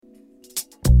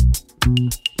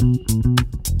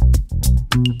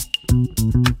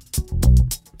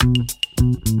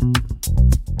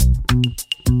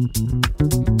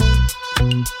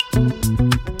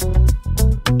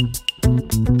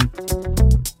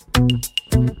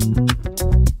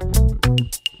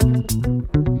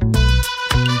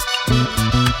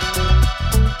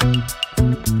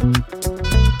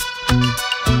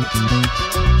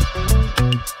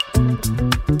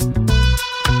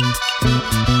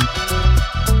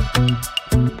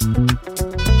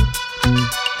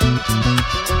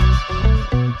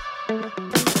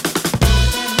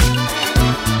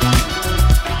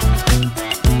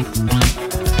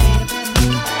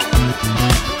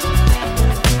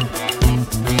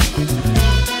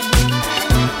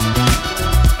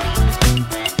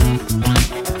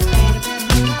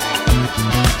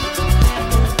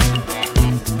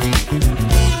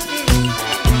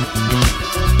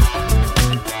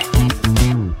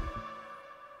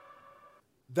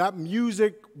That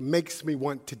music makes me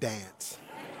want to dance.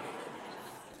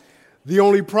 The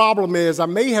only problem is I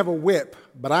may have a whip,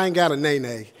 but I ain't got a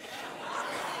nay-nay.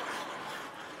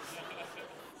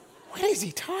 What is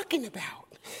he talking about?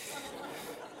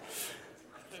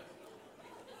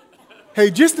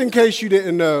 Hey, just in case you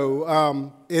didn't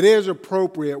know, it is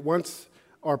appropriate once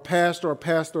our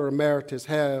pastor emeritus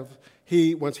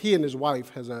once he and his wife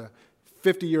has a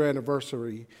 50-year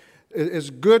anniversary, it's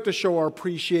good to show our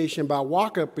appreciation by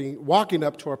walking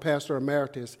up to our pastor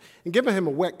emeritus and giving him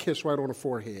a wet kiss right on the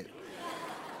forehead.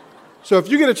 So if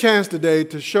you get a chance today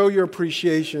to show your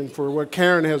appreciation for what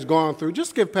Karen has gone through,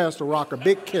 just give Pastor Rock a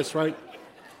big kiss right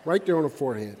there on the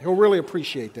forehead. He'll really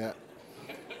appreciate that.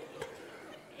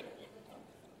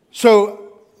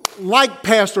 So, like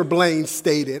Pastor Blaine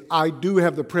stated, I do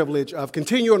have the privilege of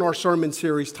continuing our sermon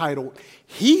series titled,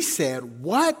 He Said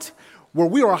What? Where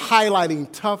we are highlighting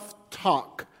tough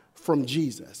talk from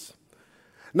Jesus.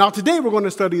 Now, today we're going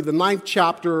to study the 9th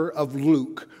chapter of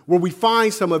Luke, where we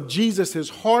find some of Jesus'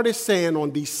 hardest saying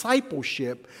on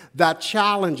discipleship that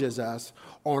challenges us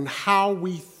on how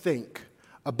we think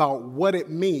about what it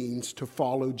means to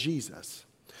follow Jesus.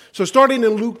 So starting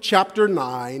in Luke chapter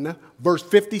 9, verse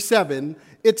 57,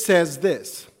 it says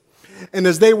this, "And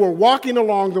as they were walking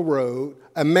along the road,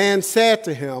 a man said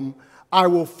to him, 'I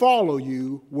will follow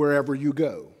you wherever you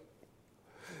go.'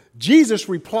 Jesus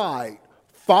replied,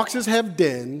 'Foxes have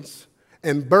dens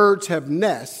and birds have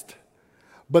nests,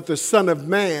 but the Son of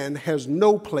Man has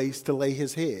no place to lay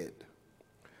his head.'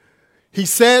 He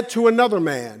said to another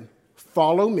man,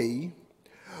 'Follow me.'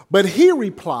 But he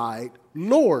replied,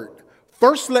 'Lord,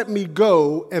 first let me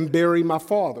go and bury my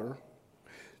father.'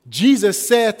 Jesus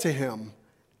said to him,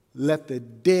 'Let the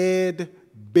dead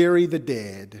bury the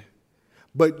dead,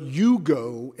 but you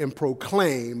go and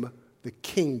proclaim the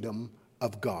kingdom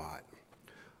of God.'"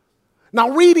 Now,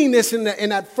 reading this in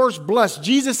that first blush,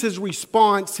 Jesus'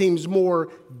 response seems more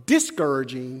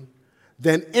discouraging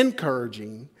than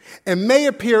encouraging and may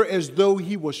appear as though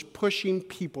he was pushing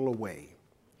people away.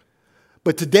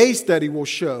 But today's study will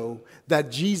show that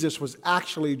Jesus was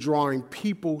actually drawing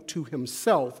people to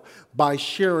himself by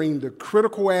sharing the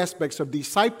critical aspects of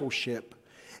discipleship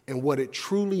and what it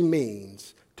truly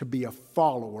means to be a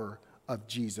follower of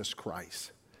Jesus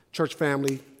Christ. Church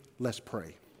family, let's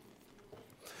pray.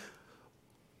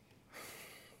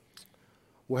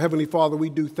 Well, Heavenly Father, we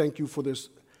do thank you for this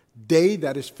day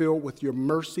that is filled with your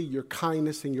mercy, your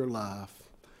kindness, and your love.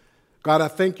 God, I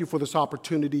thank you for this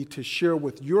opportunity to share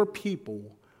with your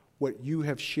people what you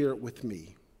have shared with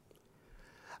me.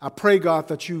 I pray, God,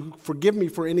 that you forgive me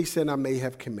for any sin I may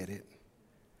have committed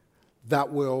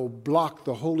that will block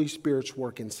the Holy Spirit's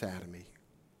work inside of me.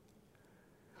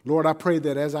 Lord, I pray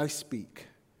that as I speak,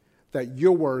 that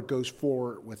your word goes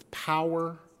forward with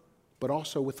power, but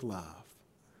also with love.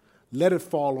 Let it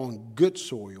fall on good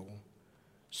soil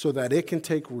so that it can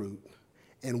take root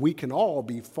and we can all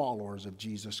be followers of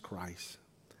Jesus Christ.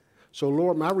 So,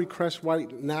 Lord, my request right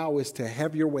now is to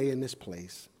have your way in this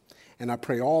place. And I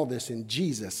pray all this in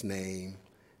Jesus' name.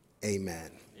 Amen.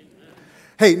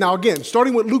 Hey, now again,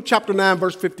 starting with Luke chapter 9,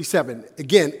 verse 57,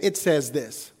 again, it says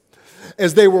this.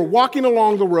 "As they were walking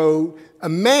along the road, a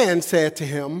man said to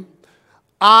him,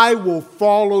 'I will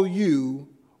follow you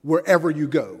wherever you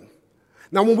go.'"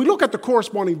 Now, when we look at the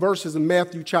corresponding verses in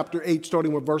Matthew chapter 8,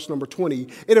 starting with verse number 20,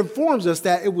 it informs us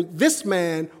that this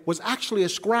man was actually a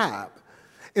scribe.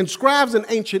 And scribes in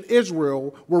ancient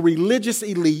Israel were religious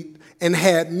elite and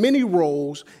had many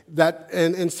roles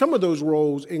and some of those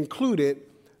roles included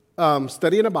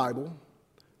studying the Bible,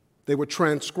 they would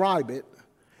transcribe it,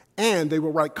 and they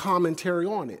would write commentary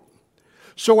on it.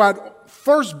 So at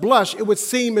first blush, it would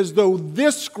seem as though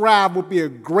this scribe would be a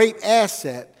great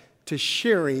asset to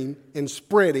sharing and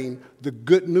spreading the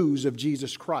good news of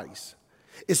Jesus Christ,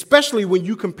 especially when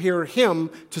you compare him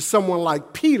to someone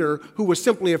like Peter, who was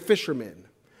simply a fisherman.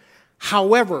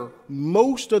 However,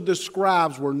 most of the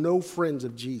scribes were no friends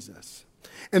of Jesus.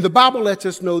 And the Bible lets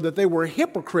us know that they were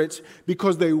hypocrites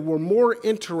because they were more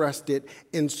interested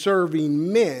in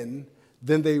serving men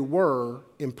than they were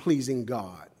in pleasing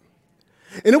God.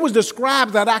 And it was the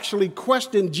scribes that actually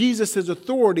questioned Jesus'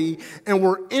 authority and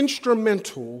were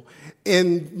instrumental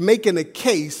in making a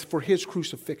case for his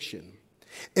crucifixion.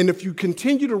 And if you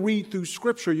continue to read through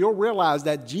Scripture, you'll realize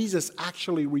that Jesus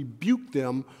actually rebuked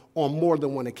them on more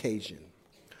than one occasion.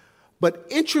 But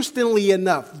interestingly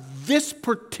enough, this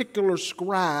particular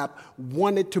scribe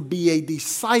wanted to be a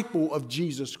disciple of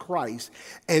Jesus Christ,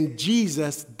 and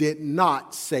Jesus did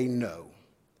not say no.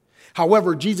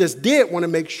 However, Jesus did want to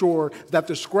make sure that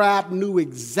the scribe knew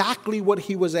exactly what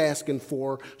he was asking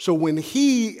for. So when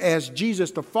he asked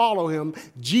Jesus to follow him,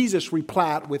 Jesus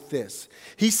replied with this.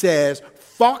 He says,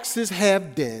 "Foxes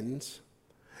have dens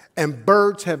and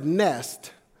birds have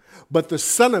nests, but the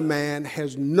Son of Man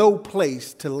has no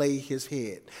place to lay his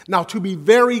head." Now, to be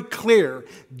very clear,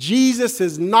 Jesus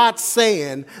is not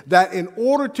saying that in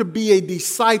order to be a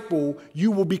disciple,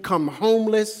 you will become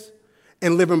homeless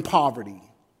and live in poverty.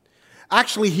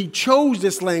 Actually, he chose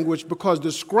this language because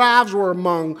the scribes were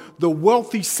among the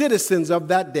wealthy citizens of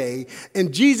that day,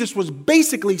 and Jesus was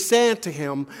basically saying to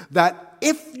him that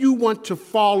if you want to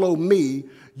follow me,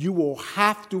 you will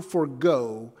have to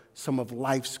forego some of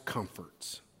life's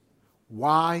comforts.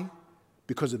 Why?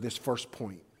 Because of this first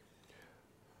point.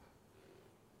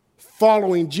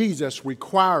 Following Jesus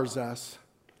requires us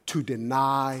to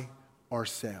deny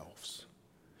ourselves.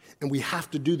 And we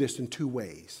have to do this in two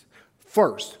ways.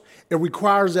 First, it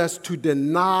requires us to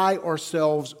deny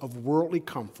ourselves of worldly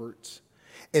comforts.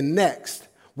 And next,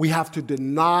 we have to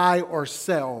deny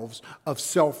ourselves of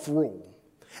self-rule.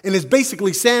 And it's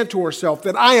basically saying to ourselves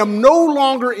that I am no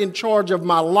longer in charge of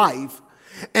my life.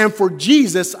 And for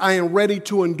Jesus, I am ready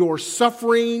to endure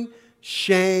suffering,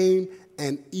 shame,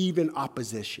 and even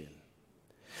opposition.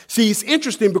 See, it's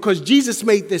interesting because Jesus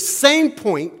made this same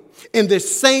point in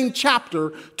this same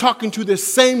chapter, talking to this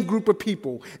same group of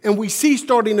people. And we see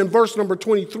starting in verse number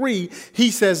 23, he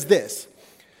says this.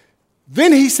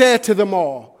 Then he said to them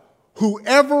all,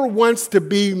 "Whoever wants to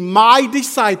be my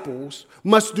disciples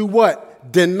must do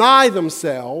what? Deny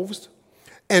themselves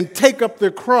and take up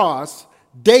their cross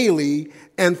daily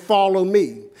and follow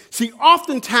me." See,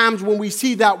 oftentimes when we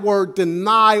see that word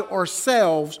deny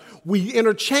ourselves, we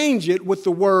interchange it with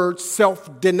the word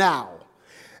self-denial.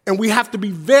 And we have to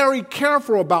be very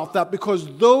careful about that because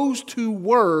those two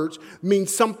words mean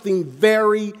something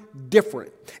very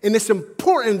different. And it's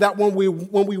important that when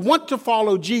we want to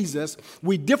follow Jesus,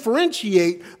 we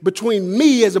differentiate between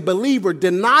me as a believer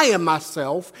denying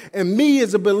myself and me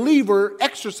as a believer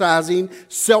exercising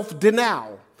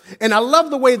self-denial. And I love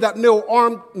the way that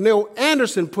Neil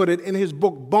Anderson put it in his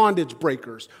book, Bondage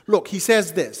Breakers. Look, he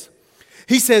says this.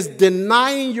 He says,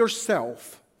 denying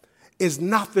yourself is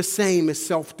not the same as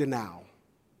self-denial.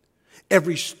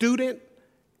 Every student,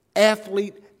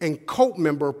 athlete, and cult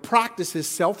member practices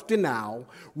self-denial,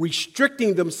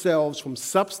 restricting themselves from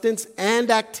substance and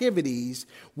activities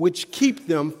which keep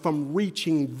them from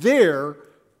reaching their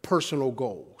personal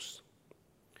goals.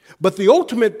 But the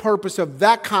ultimate purpose of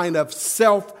that kind of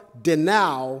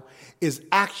self-denial is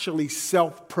actually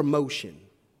self-promotion.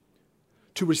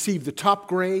 To receive the top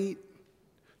grade,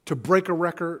 to break a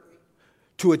record,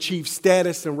 to achieve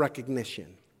status and recognition.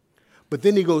 But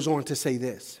then he goes on to say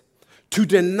this. To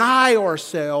deny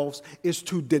ourselves is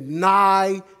to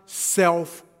deny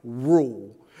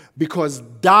self-rule, because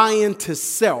dying to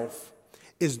self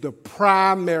is the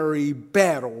primary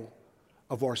battle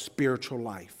of our spiritual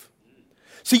life.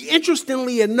 See,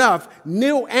 interestingly enough,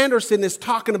 Neil Anderson is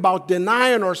talking about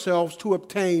denying ourselves to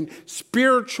obtain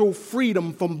spiritual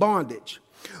freedom from bondage.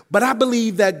 But I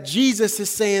believe that Jesus is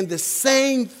saying the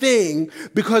same thing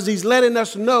because he's letting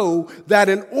us know that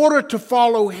in order to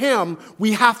follow him,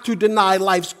 we have to deny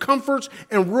life's comforts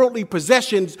and worldly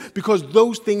possessions because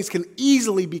those things can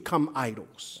easily become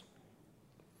idols.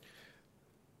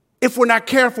 If we're not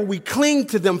careful, we cling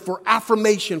to them for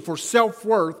affirmation, for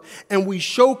self-worth, and we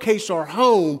showcase our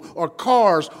home, our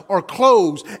cars, our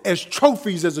clothes as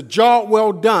trophies, as a job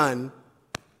well done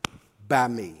by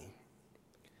me.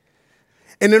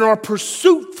 And in our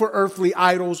pursuit for earthly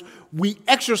idols, we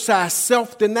exercise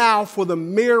self-denial for the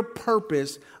mere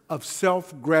purpose of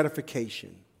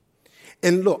self-gratification.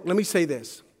 And look, let me say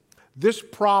this. This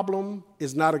problem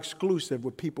is not exclusive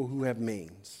with people who have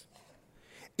means.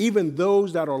 Even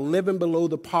those that are living below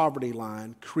the poverty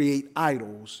line create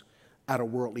idols out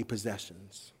of worldly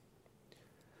possessions.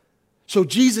 So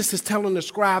Jesus is telling the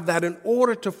scribe that in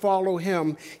order to follow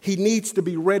him, he needs to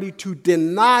be ready to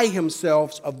deny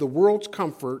himself of the world's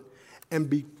comfort and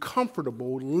be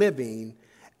comfortable living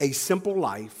a simple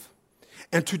life,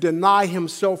 and to deny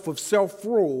himself of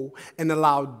self-rule and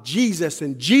allow Jesus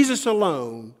and Jesus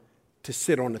alone to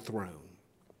sit on the throne.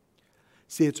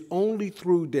 See, it's only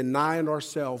through denying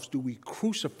ourselves do we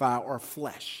crucify our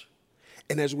flesh.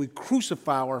 And as we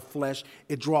crucify our flesh,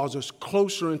 it draws us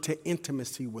closer into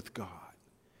intimacy with God.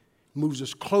 Moves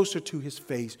us closer to his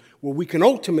face, where we can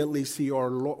ultimately see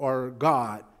our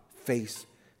God face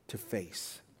to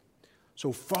face.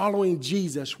 So following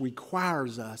Jesus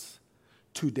requires us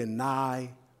to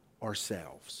deny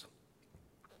ourselves.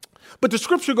 But the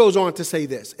scripture goes on to say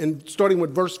this, and starting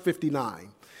with verse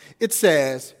 59, it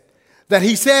says, that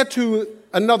he said to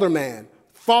another man,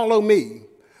 "Follow me."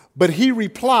 But he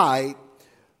replied,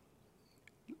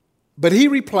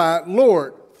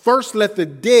 "Lord, first let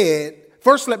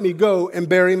me go and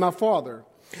bury my father."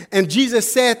 And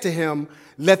Jesus said to him,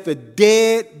 "Let the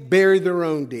dead bury their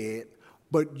own dead,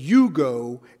 but you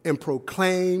go and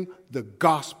proclaim the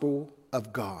gospel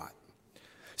of God."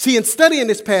 See, in studying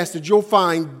this passage, you'll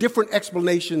find different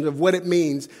explanations of what it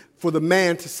means for the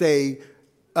man to say,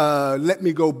 "Let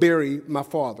me go bury my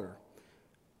father."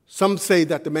 Some say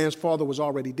that the man's father was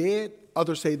already dead.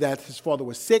 Others say that his father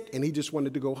was sick and he just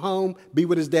wanted to go home, be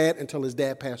with his dad until his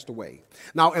dad passed away.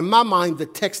 Now, in my mind, the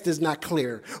text is not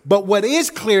clear. But what is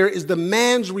clear is the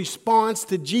man's response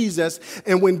to Jesus.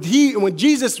 And when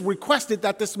Jesus requested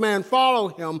that this man follow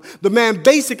him, the man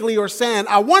basically was saying,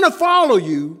 "I want to follow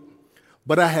you,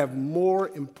 but I have more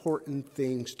important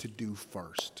things to do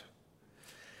first."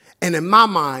 And in my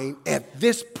mind, at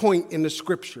this point in the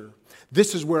scripture,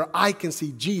 this is where I can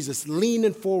see Jesus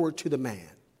leaning forward to the man,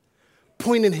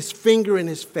 pointing his finger in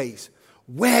his face,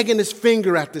 wagging his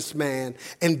finger at this man.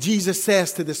 And Jesus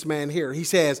says to this man here, he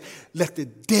says, "Let the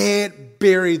dead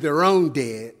bury their own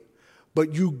dead,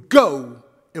 but you go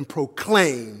and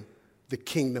proclaim the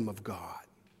kingdom of God."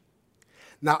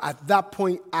 Now, at that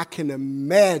point, I can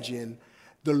imagine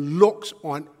the looks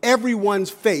on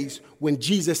everyone's face when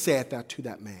Jesus said that to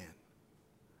that man.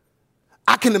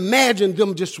 I can imagine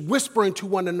them just whispering to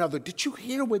one another, "Did you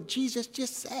hear what Jesus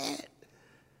just said?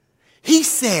 He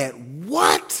said,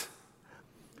 what?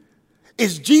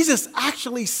 Is Jesus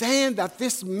actually saying that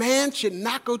this man should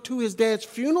not go to his dad's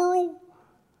funeral?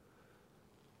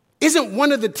 Isn't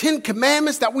one of the 10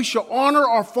 commandments that we should honor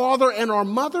our father and our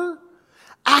mother?"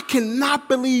 I cannot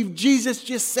believe Jesus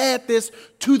just said this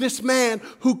to this man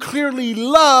who clearly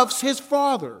loves his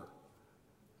father.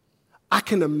 I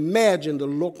can imagine the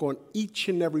look on each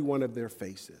and every one of their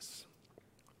faces.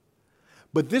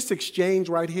 But this exchange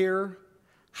right here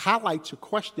highlights a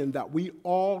question that we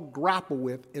all grapple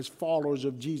with as followers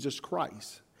of Jesus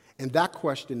Christ. And that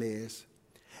question is,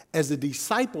 as a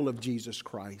disciple of Jesus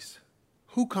Christ,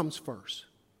 who comes first?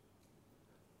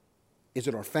 Is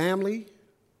it our family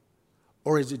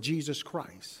or is it Jesus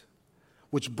Christ?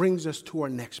 Which brings us to our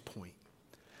next point.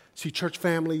 See, church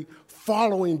family,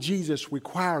 following Jesus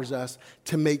requires us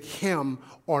to make him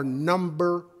our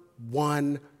number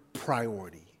one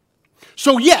priority.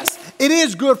 So yes, it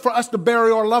is good for us to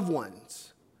bury our loved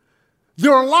ones.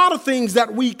 There are a lot of things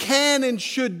that we can and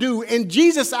should do, and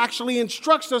Jesus actually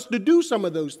instructs us to do some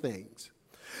of those things.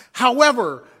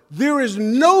 However, there is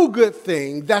no good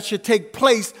thing that should take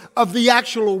place of the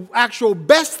actual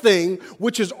best thing,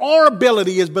 which is our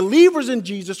ability as believers in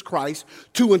Jesus Christ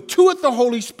to intuit the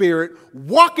Holy Spirit,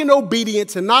 walk in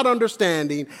obedience and not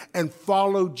understanding, and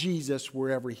follow Jesus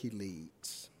wherever he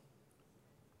leads.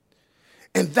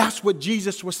 And that's what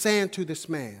Jesus was saying to this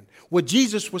man. What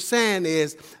Jesus was saying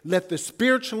is, let the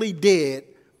spiritually dead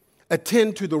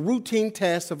attend to the routine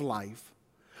tasks of life,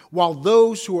 while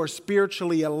those who are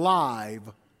spiritually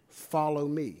alive follow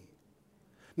me.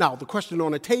 Now, the question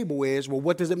on the table is, well,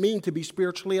 what does it mean to be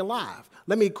spiritually alive?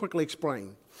 Let me quickly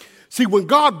explain. See, when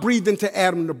God breathed into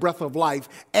Adam the breath of life,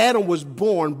 Adam was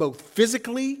born both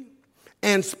physically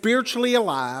and spiritually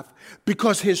alive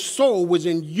because his soul was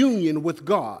in union with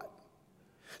God.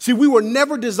 See, we were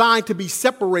never designed to be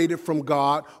separated from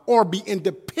God or be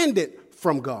independent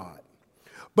from God.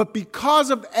 But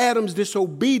because of Adam's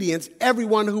disobedience,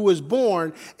 everyone who was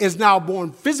born is now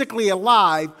born physically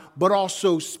alive, but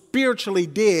also spiritually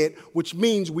dead, which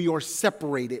means we are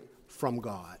separated from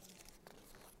God.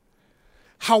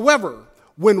 However,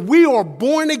 when we are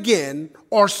born again,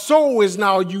 our soul is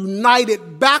now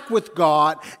united back with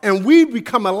God, and we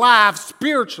become alive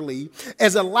spiritually,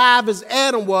 as alive as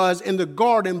Adam was in the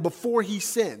garden before he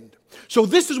sinned. So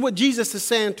this is what Jesus is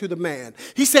saying to the man.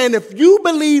 He's saying, if you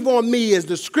believe on me, as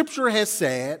the scripture has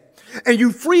said, and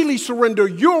you freely surrender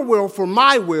your will for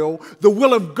my will, the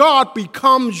will of God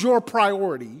becomes your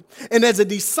priority. And as a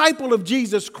disciple of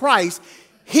Jesus Christ,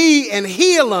 he and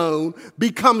he alone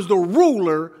becomes the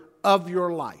ruler of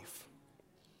your life.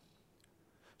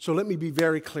 So let me be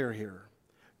very clear here.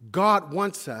 God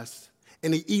wants us,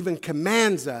 and he even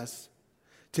commands us,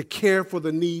 to care for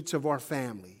the needs of our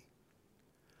family.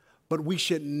 But we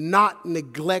should not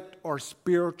neglect our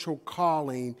spiritual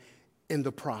calling in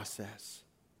the process.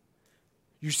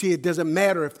 You see, it doesn't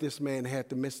matter if this man had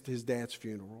to miss his dad's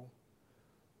funeral.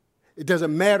 It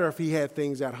doesn't matter if he had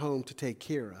things at home to take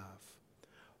care of.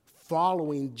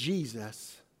 Following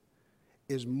Jesus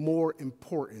is more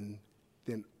important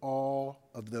than all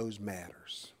of those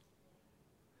matters.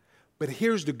 But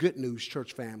here's the good news,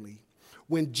 church family.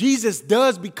 When Jesus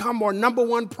does become our number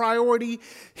one priority,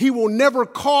 he will never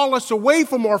call us away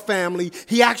from our family.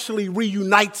 He actually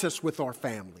reunites us with our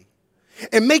family.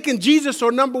 And making Jesus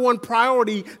our number one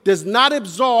priority does not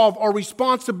absolve our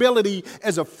responsibility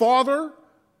as a father,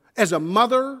 as a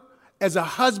mother, as a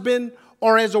husband,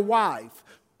 or as a wife.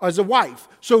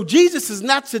 So Jesus is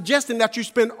not suggesting that you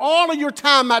spend all of your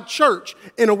time at church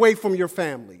and away from your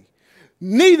family.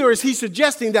 Neither is he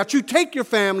suggesting that you take your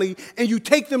family and you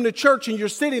take them to church and you're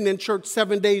sitting in church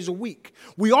 7 days a week.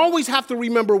 We always have to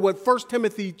remember what 1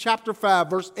 Timothy chapter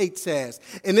 5, verse 8 says.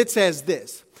 And it says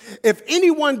this: if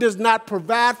anyone does not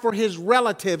provide for his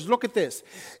relatives, look at this,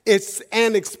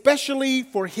 and especially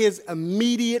for his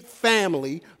immediate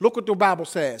family, look what the Bible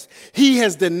says. He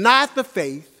has denied the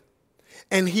faith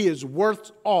and he is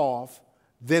worse off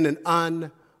than an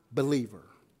unbeliever.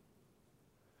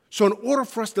 So in order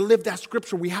for us to live that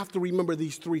scripture, we have to remember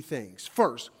these three things.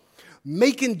 First,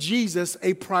 making Jesus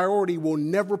a priority will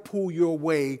never pull you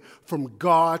away from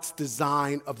God's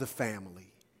design of the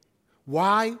family.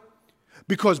 Why?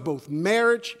 Because both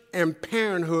marriage and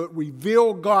parenthood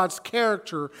reveal God's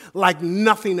character like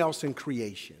nothing else in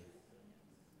creation.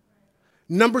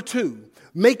 Number two,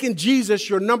 making Jesus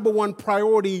your number one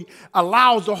priority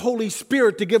allows the Holy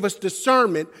Spirit to give us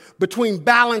discernment between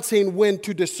balancing when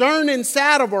to discern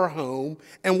inside of our home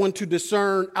and when to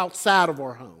discern outside of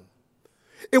our home.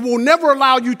 It will never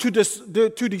allow you to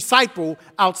disciple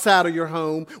outside of your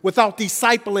home without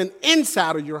discipling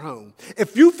inside of your home.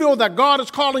 If you feel that God is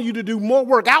calling you to do more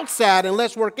work outside and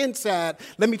less work inside,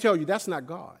 let me tell you, that's not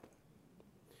God.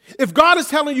 If God is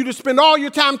telling you to spend all your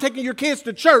time taking your kids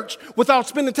to church without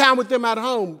spending time with them at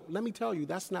home, let me tell you,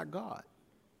 that's not God.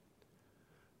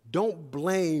 Don't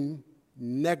blame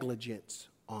negligence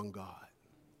on God.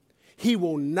 He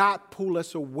will not pull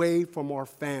us away from our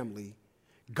family.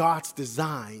 God's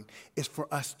design is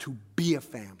for us to be a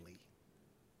family.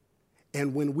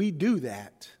 And when we do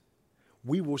that,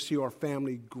 we will see our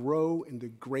family grow in the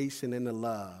grace and in the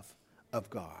love of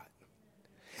God.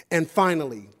 And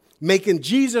finally, making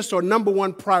Jesus our number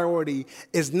one priority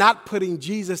is not putting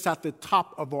Jesus at the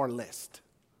top of our list.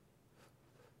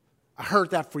 I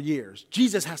heard that for years.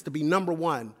 Jesus has to be number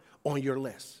one on your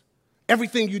list.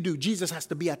 Everything you do, Jesus has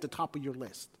to be at the top of your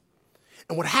list.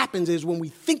 And what happens is when we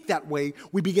think that way,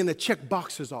 we begin to check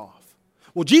boxes off.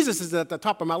 Well, Jesus is at the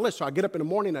top of my list. So I get up in the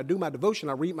morning, I do my devotion,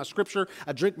 I read my scripture,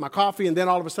 I drink my coffee, and then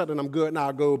all of a sudden I'm good and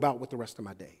I'll go about with the rest of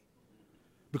my day.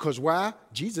 Because why?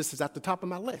 Jesus is at the top of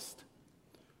my list.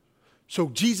 So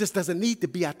Jesus doesn't need to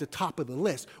be at the top of the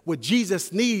list. What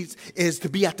Jesus needs is to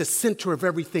be at the center of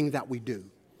everything that we do.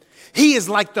 He is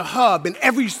like the hub, and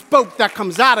every spoke that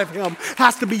comes out of him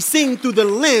has to be seen through the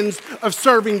lens of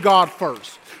serving God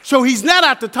first. So he's not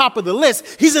at the top of the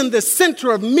list. He's in the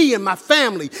center of me and my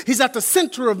family. He's at the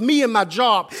center of me and my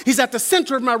job. He's at the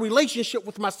center of my relationship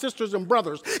with my sisters and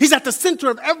brothers. He's at the center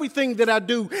of everything that I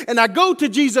do. And I go to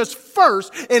Jesus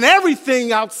first, and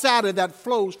everything outside of that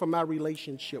flows from my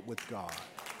relationship with God.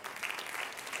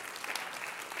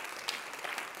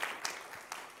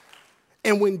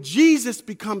 And when Jesus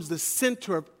becomes the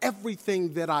center of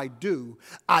everything that I do,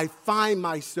 I find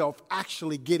myself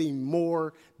actually getting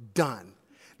more done.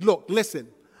 Look, listen,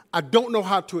 I don't know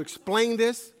how to explain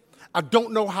this. I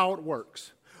don't know how it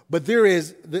works. But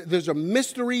there's a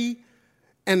mystery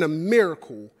and a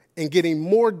miracle in getting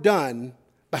more done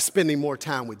by spending more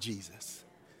time with Jesus.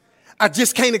 I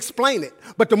just can't explain it.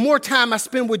 But the more time I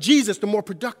spend with Jesus, the more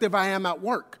productive I am at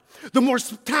work. The more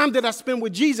time that I spend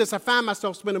with Jesus, I find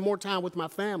myself spending more time with my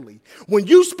family. When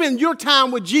you spend your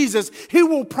time with Jesus, he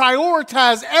will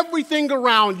prioritize everything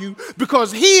around you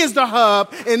because he is the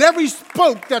hub, and every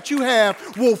spoke that you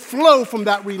have will flow from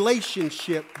that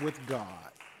relationship with God.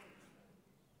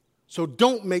 So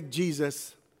don't make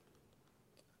Jesus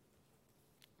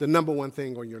the number one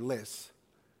thing on your list.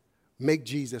 Make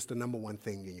Jesus the number one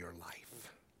thing in your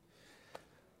life.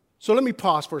 So let me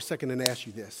pause for a second and ask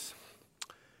you this.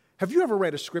 Have you ever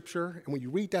read a scripture, and when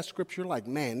you read that scripture, like,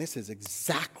 man, this is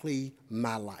exactly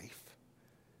my life?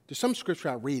 There's some scripture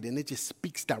I read, and it just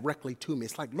speaks directly to me.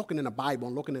 It's like looking in the Bible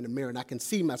and looking in the mirror, and I can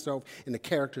see myself in the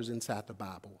characters inside the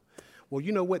Bible. Well,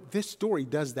 you know what? This story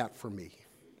does that for me.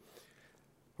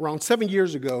 Around 7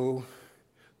 years ago,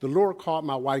 the Lord called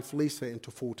my wife, Lisa, into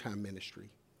full-time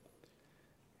ministry.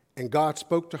 And God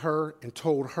spoke to her and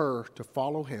told her to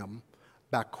follow him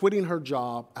by quitting her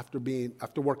job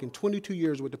after working 22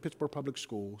 years with the Pittsburgh Public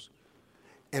Schools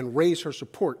and raise her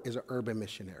support as an urban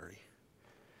missionary.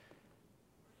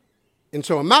 And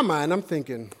so in my mind, I'm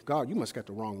thinking, God, you must got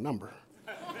the wrong number.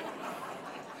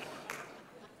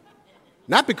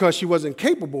 Not because she wasn't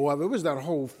capable of it. It was that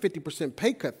whole 50%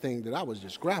 pay cut thing that I was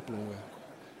just grappling with.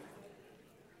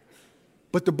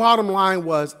 But the bottom line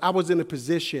was I was in a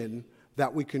position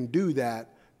that we can do that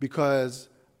because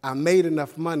I made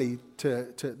enough money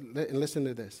and listen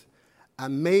to this. I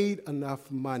made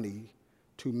enough money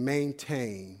to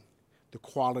maintain the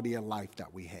quality of life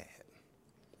that we had.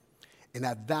 And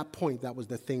at that point, that was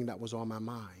the thing that was on my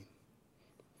mind.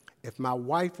 If my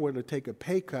wife were to take a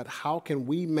pay cut, how can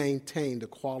we maintain the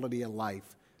quality of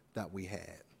life that we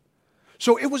had?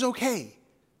 So it was okay.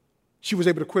 She was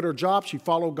able to quit her job. She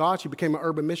followed God. She became an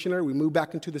urban missionary. We moved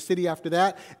back into the city after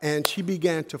that, and she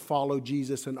began to follow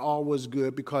Jesus, and all was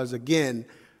good because, again,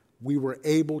 we were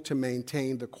able to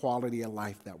maintain the quality of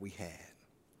life that we had.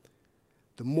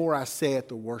 The more I say it,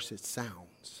 the worse it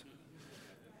sounds.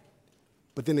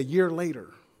 But then a year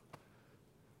later,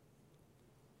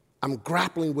 I'm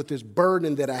grappling with this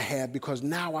burden that I had because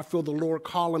now I feel the Lord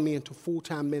calling me into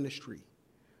full-time ministry.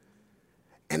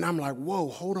 And I'm like, whoa,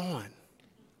 hold on.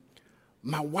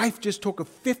 My wife just took a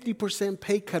 50%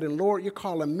 pay cut, and Lord, you're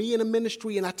calling me in a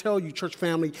ministry, and I tell you, church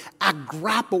family, I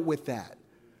grappled with that.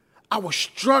 I was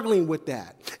struggling with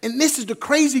that. And this is the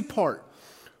crazy part.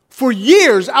 For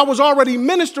years, I was already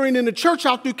ministering in the church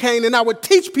out through Kane, and I would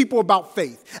teach people about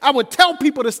faith. I would tell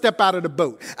people to step out of the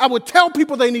boat. I would tell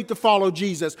people they need to follow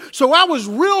Jesus. So I was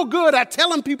real good at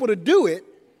telling people to do it.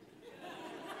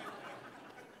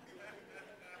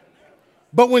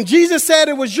 But when Jesus said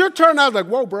it was your turn, I was like,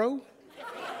 whoa, bro.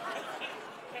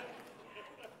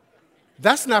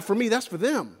 That's not for me, that's for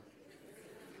them.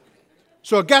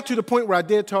 So it got to the point where I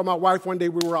did tell my wife one day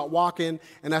we were out walking,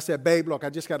 and I said, babe, look,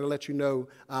 I just got to let you know,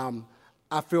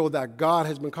 I feel that God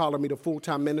has been calling me to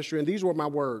full-time ministry. And these were my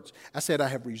words. I said, I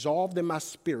have resolved in my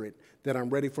spirit that I'm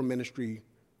ready for ministry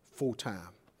full-time.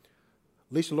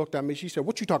 Lisa looked at me. She said,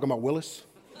 what you talking about, Willis?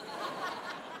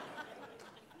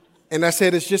 And I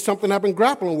said, it's just something I've been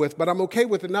grappling with, but I'm okay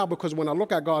with it now because when I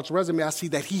look at God's resume, I see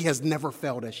that he has never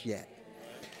failed us yet.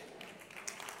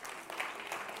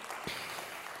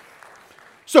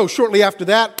 So shortly after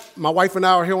that, my wife and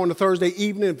I are here on a Thursday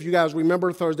evening. If you guys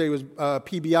remember, Thursday was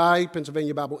PBI,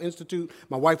 Pennsylvania Bible Institute.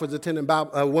 My wife was attending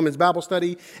women's Bible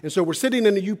study. And so we're sitting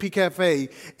in the UP Cafe,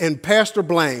 and Pastor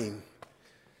Blaine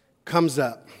comes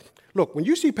up. Look, when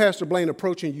you see Pastor Blaine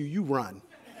approaching you, you run.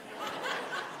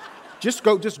 Just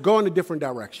go in a different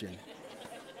direction.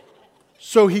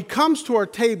 So he comes to our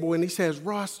table, and he says,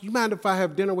 Ross, you mind if I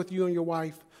have dinner with you and your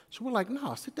wife? So we're like,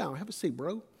 no, sit down, have a seat,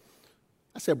 bro.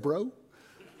 I said, bro.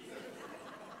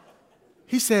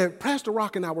 He said, Pastor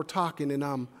Rock and I were talking,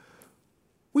 and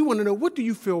we want to know, what do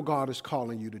you feel God is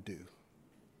calling you to do?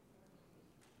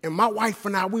 And my wife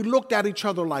and I, we looked at each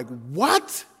other like,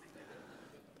 what?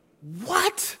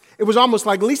 What? It was almost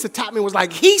like Lisa Topman was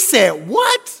like, he said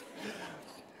what?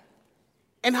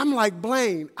 And I'm like,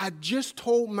 Blaine, I just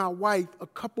told my wife a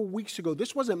couple weeks ago,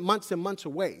 this wasn't months and months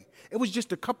away. It was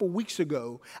just a couple weeks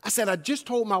ago. I said, I just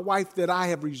told my wife that I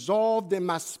have resolved in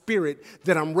my spirit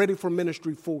that I'm ready for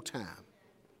ministry full time.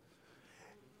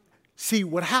 See,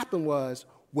 what happened was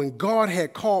when God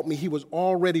had called me, he was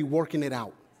already working it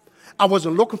out. I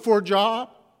wasn't looking for a job.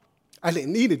 I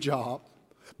didn't need a job.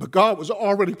 But God was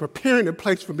already preparing a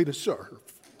place for me to serve.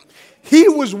 He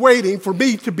was waiting for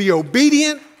me to be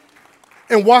obedient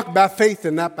and walk by faith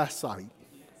and not by sight.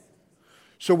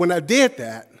 So when I did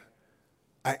that,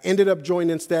 I ended up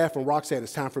joining staff, and Rock said,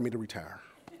 it's time for me to retire.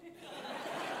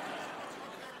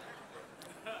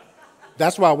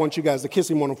 That's why I want you guys to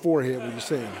kiss him on the forehead when you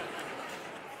sing.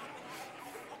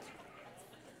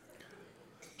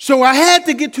 So I had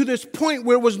to get to this point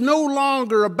where it was no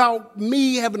longer about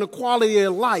me having a quality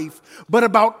of life, but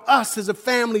about us as a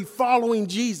family following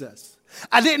Jesus.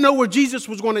 I didn't know where Jesus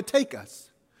was going to take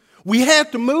us. We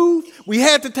had to move. We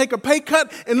had to take a pay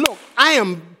cut. And look, I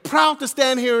am proud to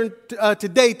stand here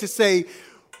today to say,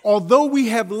 although we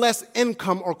have less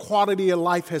income, our quality of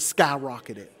life has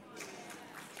skyrocketed.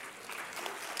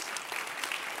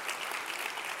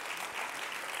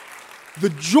 The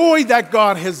joy that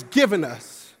God has given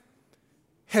us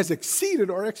has exceeded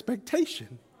our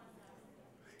expectation.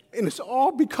 And it's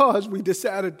all because we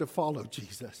decided to follow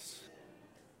Jesus.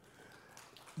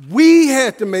 We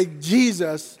had to make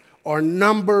Jesus our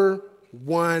number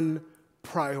one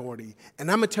priority. And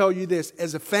I'm going to tell you this,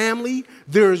 as a family,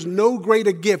 there is no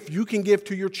greater gift you can give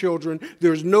to your children.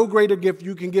 There's no greater gift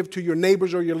you can give to your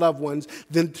neighbors or your loved ones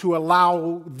than to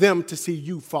allow them to see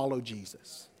you follow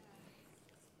Jesus.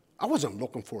 I wasn't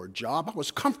looking for a job. I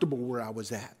was comfortable where I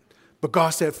was at. But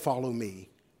God said, follow me.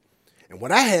 And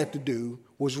what I had to do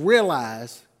was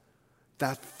realize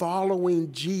that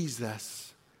following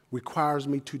Jesus requires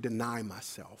me to deny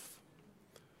myself.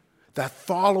 that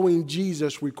following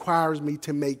Jesus requires me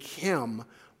to make him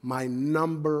my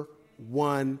number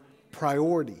one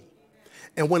priority.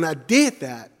 And when I did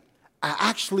that, I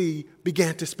actually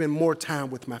began to spend more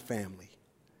time with my family.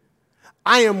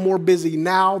 I am more busy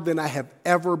now than I have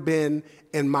ever been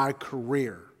in my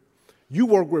career. You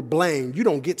work with Blaine, you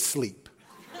don't get sleep.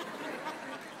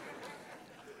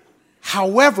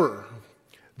 However,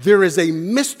 there is a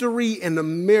mystery and a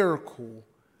miracle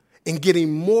in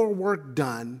getting more work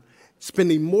done,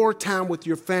 spending more time with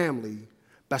your family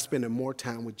by spending more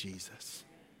time with Jesus.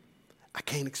 I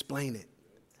can't explain it.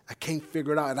 I can't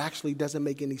figure it out. It actually doesn't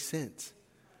make any sense.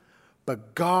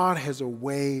 But God has a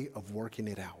way of working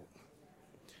it out.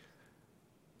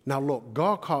 Now look,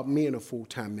 God called me in a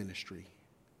full-time ministry.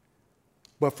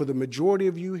 But for the majority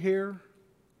of you here,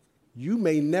 you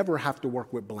may never have to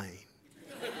work with Blaine.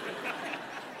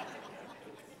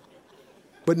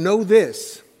 But know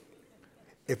this,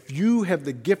 if you have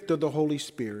the gift of the Holy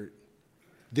Spirit,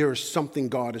 there is something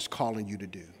God is calling you to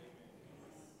do.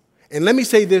 And let me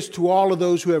say this to all of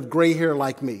those who have gray hair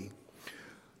like me.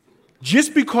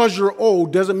 Just because you're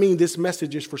old doesn't mean this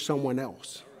message is for someone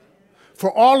else.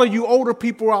 For all of you older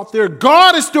people out there,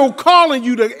 God is still calling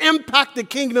you to impact the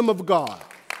kingdom of God.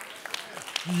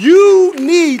 You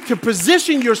need to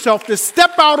position yourself to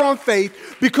step out on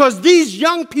faith because these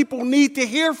young people need to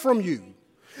hear from you.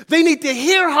 They need to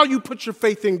hear how you put your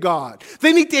faith in God.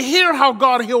 They need to hear how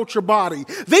God healed your body.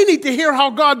 They need to hear how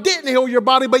God didn't heal your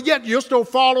body, but yet you're still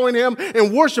following him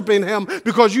and worshiping him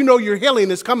because you know your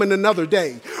healing is coming another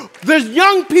day. There's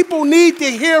young people need to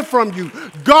hear from you.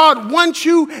 God wants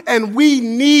you and we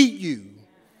need you.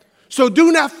 So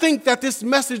do not think that this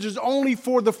message is only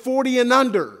for the 40 and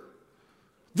under.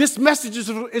 This message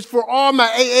is for all my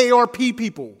AARP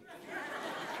people.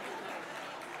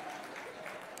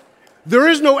 There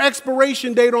is no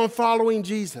expiration date on following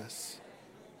Jesus.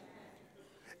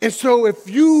 And so if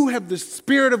you have the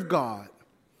Spirit of God,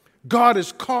 God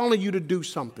is calling you to do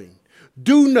something.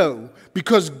 Do know,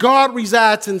 because God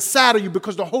resides inside of you,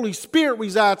 because the Holy Spirit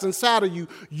resides inside of you,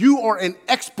 you are an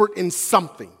expert in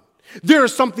something. There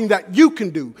is something that you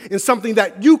can do and something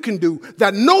that you can do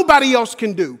that nobody else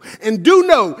can do. And do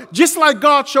know, just like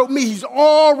God showed me, he's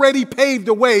already paved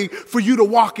the way for you to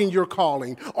walk in your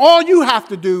calling. All you have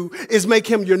to do is make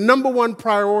him your number one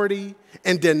priority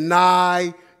and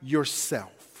deny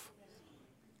yourself.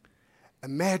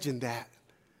 Imagine that.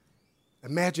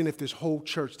 Imagine if this whole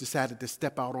church decided to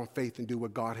step out on faith and do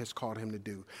what God has called him to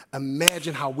do.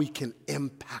 Imagine how we can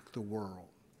impact the world.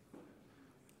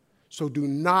 So do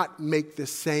not make the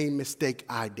same mistake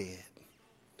I did.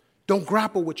 Don't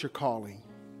grapple with your calling.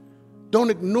 Don't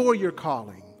ignore your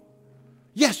calling.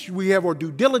 Yes, we have our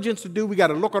due diligence to do. We got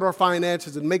to look at our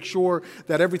finances and make sure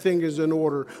that everything is in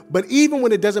order. But even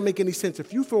when it doesn't make any sense,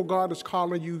 if you feel God is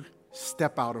calling you,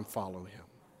 step out and follow him.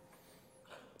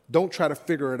 Don't try to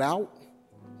figure it out.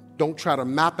 Don't try to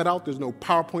map it out. There's no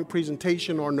PowerPoint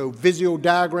presentation or no Visio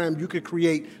diagram you could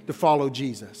create to follow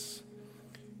Jesus.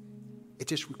 It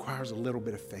just requires a little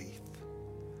bit of faith.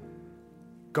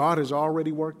 God has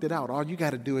already worked it out. All you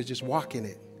got to do is just walk in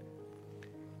it.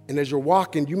 And as you're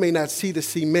walking, you may not see the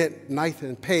cement nice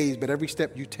and paved, but every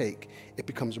step you take, it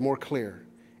becomes more clear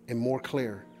and more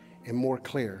clear and more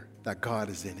clear that God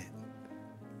is in it.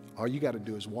 All you got to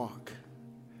do is walk.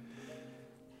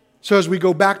 So as we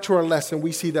go back to our lesson,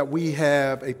 we see that we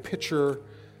have a picture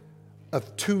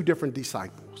of two different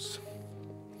disciples.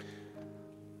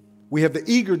 We have the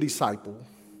eager disciple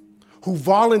who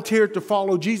volunteered to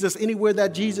follow Jesus anywhere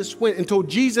that Jesus went until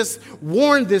Jesus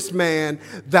warned this man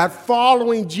that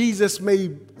following Jesus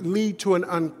may lead to an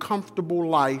uncomfortable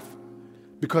life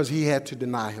because he had to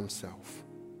deny himself.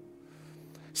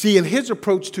 See, in his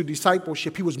approach to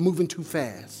discipleship, he was moving too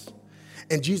fast.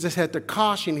 And Jesus had to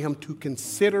caution him to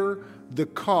consider the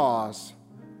cause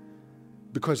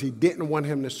because he didn't want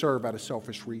him to serve out of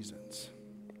selfish reasons.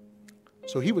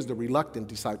 So he was the reluctant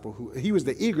disciple, he was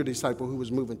the eager disciple who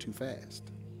was moving too fast.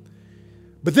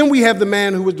 But then we have the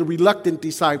man who was the reluctant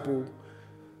disciple.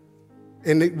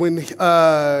 And when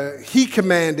Jesus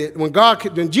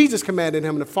commanded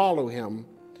him to follow him,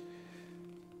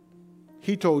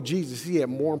 he told Jesus he had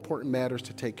more important matters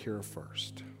to take care of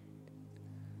first.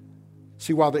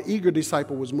 See, while the eager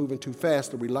disciple was moving too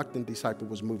fast, the reluctant disciple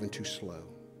was moving too slow.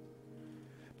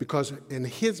 Because in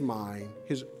his mind,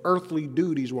 his earthly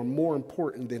duties were more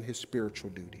important than his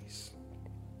spiritual duties.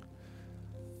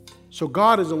 So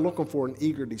God isn't looking for an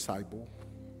eager disciple.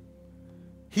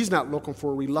 He's not looking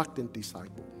for a reluctant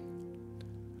disciple.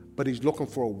 But he's looking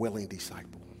for a willing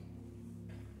disciple.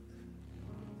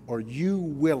 Are you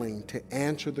willing to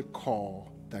answer the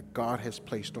call that God has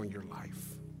placed on your life?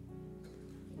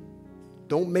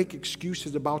 Don't make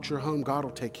excuses about your home. God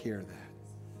will take care of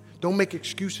that. Don't make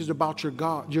excuses about your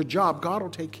job. God will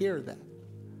take care of that.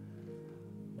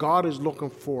 God is looking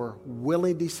for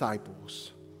willing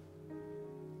disciples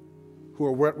who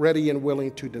are ready and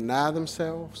willing to deny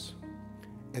themselves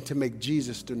and to make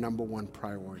Jesus their number one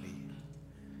priority.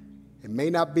 It may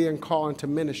not be a call into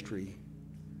ministry,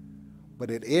 but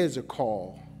it is a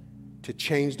call to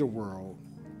change the world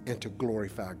and to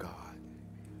glorify God.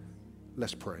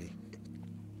 Let's pray.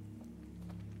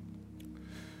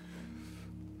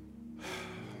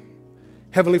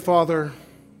 Heavenly Father,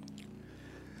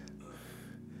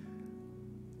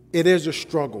 it is a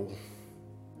struggle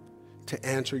to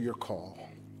answer your call.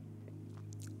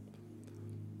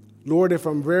 Lord, if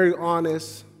I'm very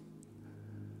honest,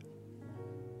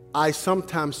 I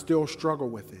sometimes still struggle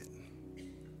with it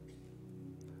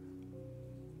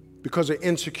because of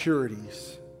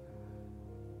insecurities,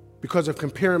 because of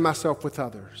comparing myself with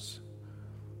others.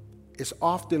 It's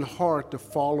often hard to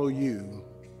follow you.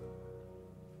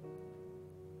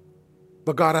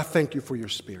 But God, I thank you for your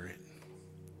Spirit.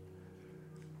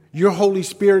 Your Holy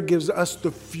Spirit gives us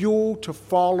the fuel to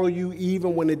follow you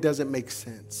even when it doesn't make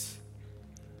sense.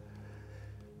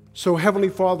 So, Heavenly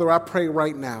Father, I pray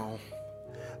right now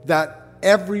that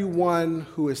everyone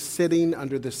who is sitting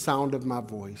under the sound of my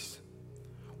voice,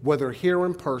 whether here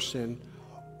in person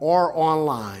or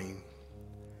online,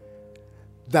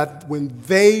 that when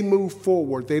they move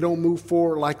forward, they don't move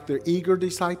forward like the eager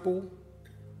disciple,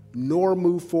 nor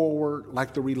move forward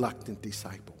like the reluctant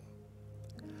disciple.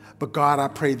 But God, I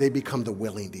pray they become the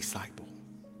willing disciple.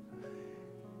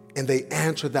 And they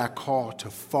answer that call to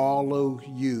follow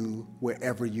you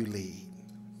wherever you lead.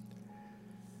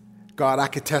 God, I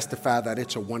can testify that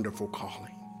it's a wonderful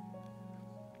calling.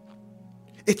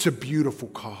 It's a beautiful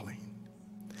calling.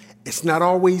 It's not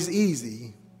always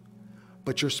easy,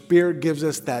 but your Spirit gives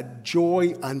us that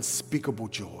joy, unspeakable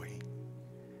joy.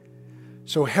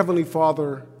 So, Heavenly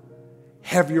Father,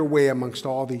 have your way amongst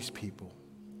all these people.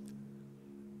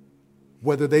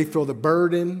 Whether they feel the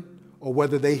burden or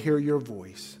whether they hear your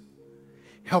voice,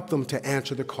 help them to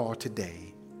answer the call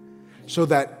today so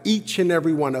that each and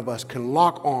every one of us can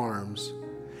lock arms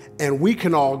and we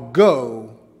can all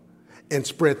go and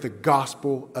spread the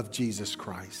gospel of Jesus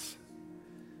Christ.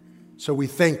 So we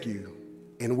thank you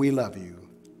and we love you.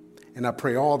 And I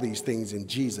pray all these things in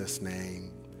Jesus'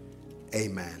 name.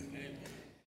 Amen.